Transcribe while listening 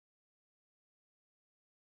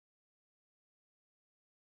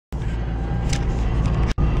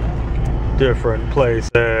different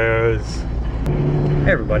places.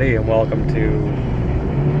 Hey everybody, and welcome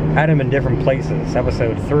to Adam in Different Places,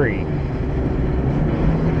 episode 3.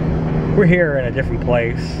 We're here in a different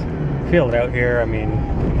place. Feel it out here. I mean,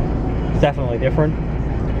 it's definitely different.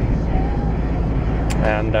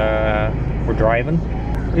 And we're driving.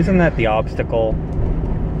 Isn't that the obstacle?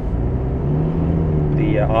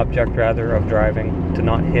 The object rather of driving, to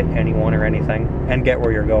not hit anyone or anything and get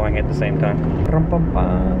where you're going at the same time.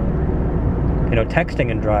 You know,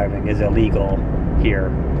 texting and driving is illegal here,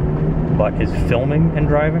 but is filming and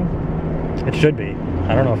driving? It should be.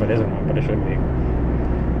 I don't know if it is or not, but it should be.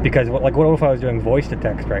 Because like, what if I was doing voice to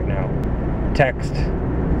text right now? Text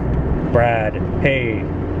Brad, hey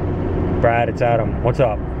Brad, it's Adam, what's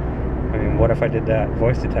up? I mean, what if I did that?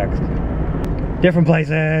 Voice to text. Different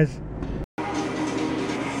places.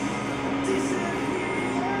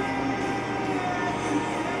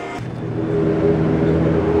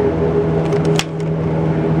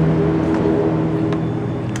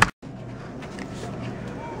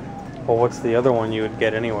 Well, what's the other one you would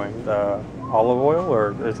get anyway? The olive oil,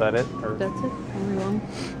 or is that it? Or? That's it. Only one.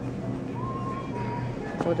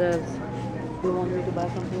 What else? You want me to buy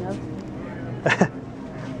something else?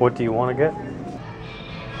 What do you want to get?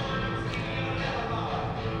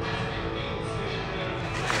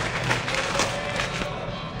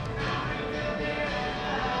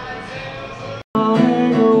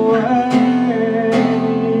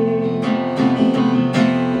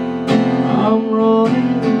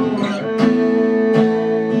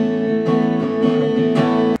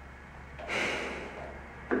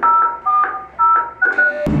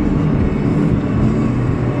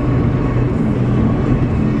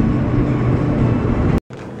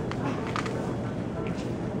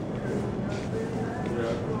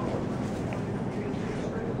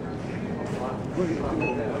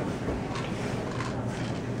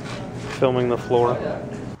 Filming the floor.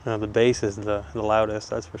 The bass is the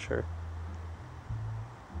loudest, that's for sure.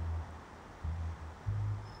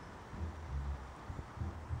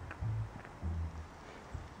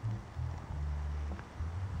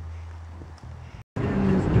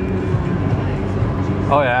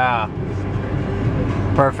 Oh yeah.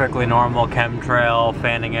 Perfectly normal chemtrail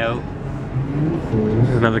fanning out.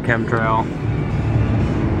 There's another chemtrail.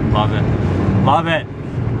 Love it. Love it!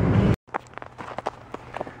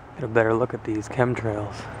 Get a better look at these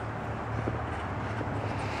chemtrails.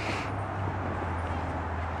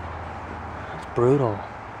 It's brutal.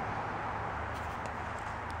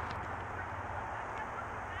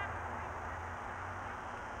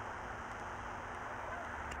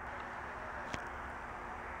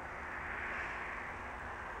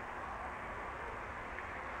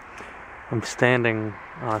 I'm standing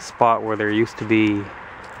on a spot where there used to be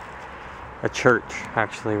a church,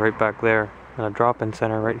 actually, right back there. And a drop-in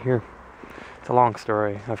center right here. It's a long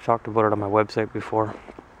story. I've talked about it on my website before.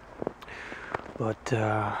 But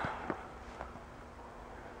I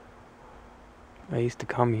used to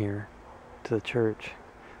come here to the church.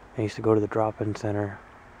 I used to go to the drop-in center.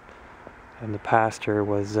 And the pastor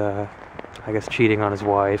was, I guess, cheating on his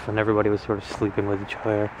wife, and everybody was sort of sleeping with each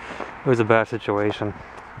other. It was a bad situation.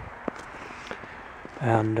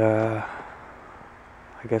 And I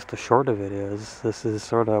guess the short of it is, this is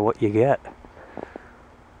sort of what you get.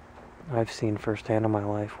 I've seen firsthand in my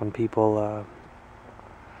life when people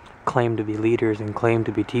claim to be leaders and claim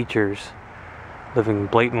to be teachers, living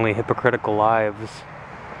blatantly hypocritical lives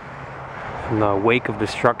in the wake of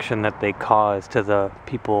destruction that they cause to the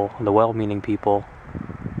people, the well-meaning people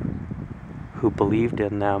who believed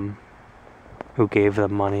in them, who gave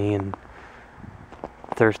them money and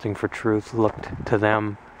thirsting for truth looked to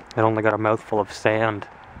them and only got a mouthful of sand.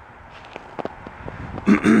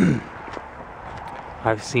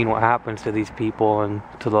 I've seen what happens to these people and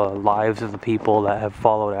to the lives of the people that have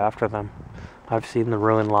followed after them. I've seen the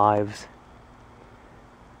ruined lives.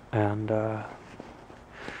 And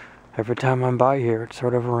every time I'm by here, it's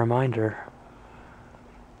sort of a reminder.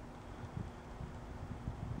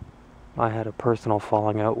 I had a personal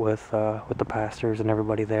falling out with the pastors and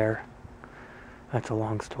everybody there. That's a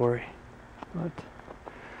long story, but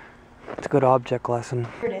it's a good object lesson.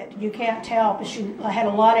 You can't tell, but I had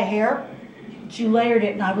a lot of hair. She layered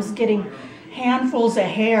it, and I was getting handfuls of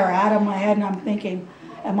hair out of my head, and I'm thinking,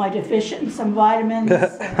 am I deficient in some vitamins?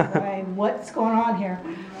 What's going on here?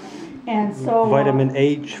 And so vitamin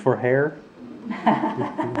H for hair.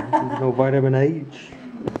 No vitamin H.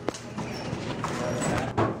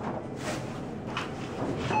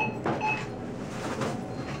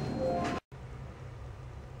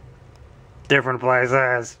 Different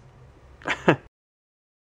places.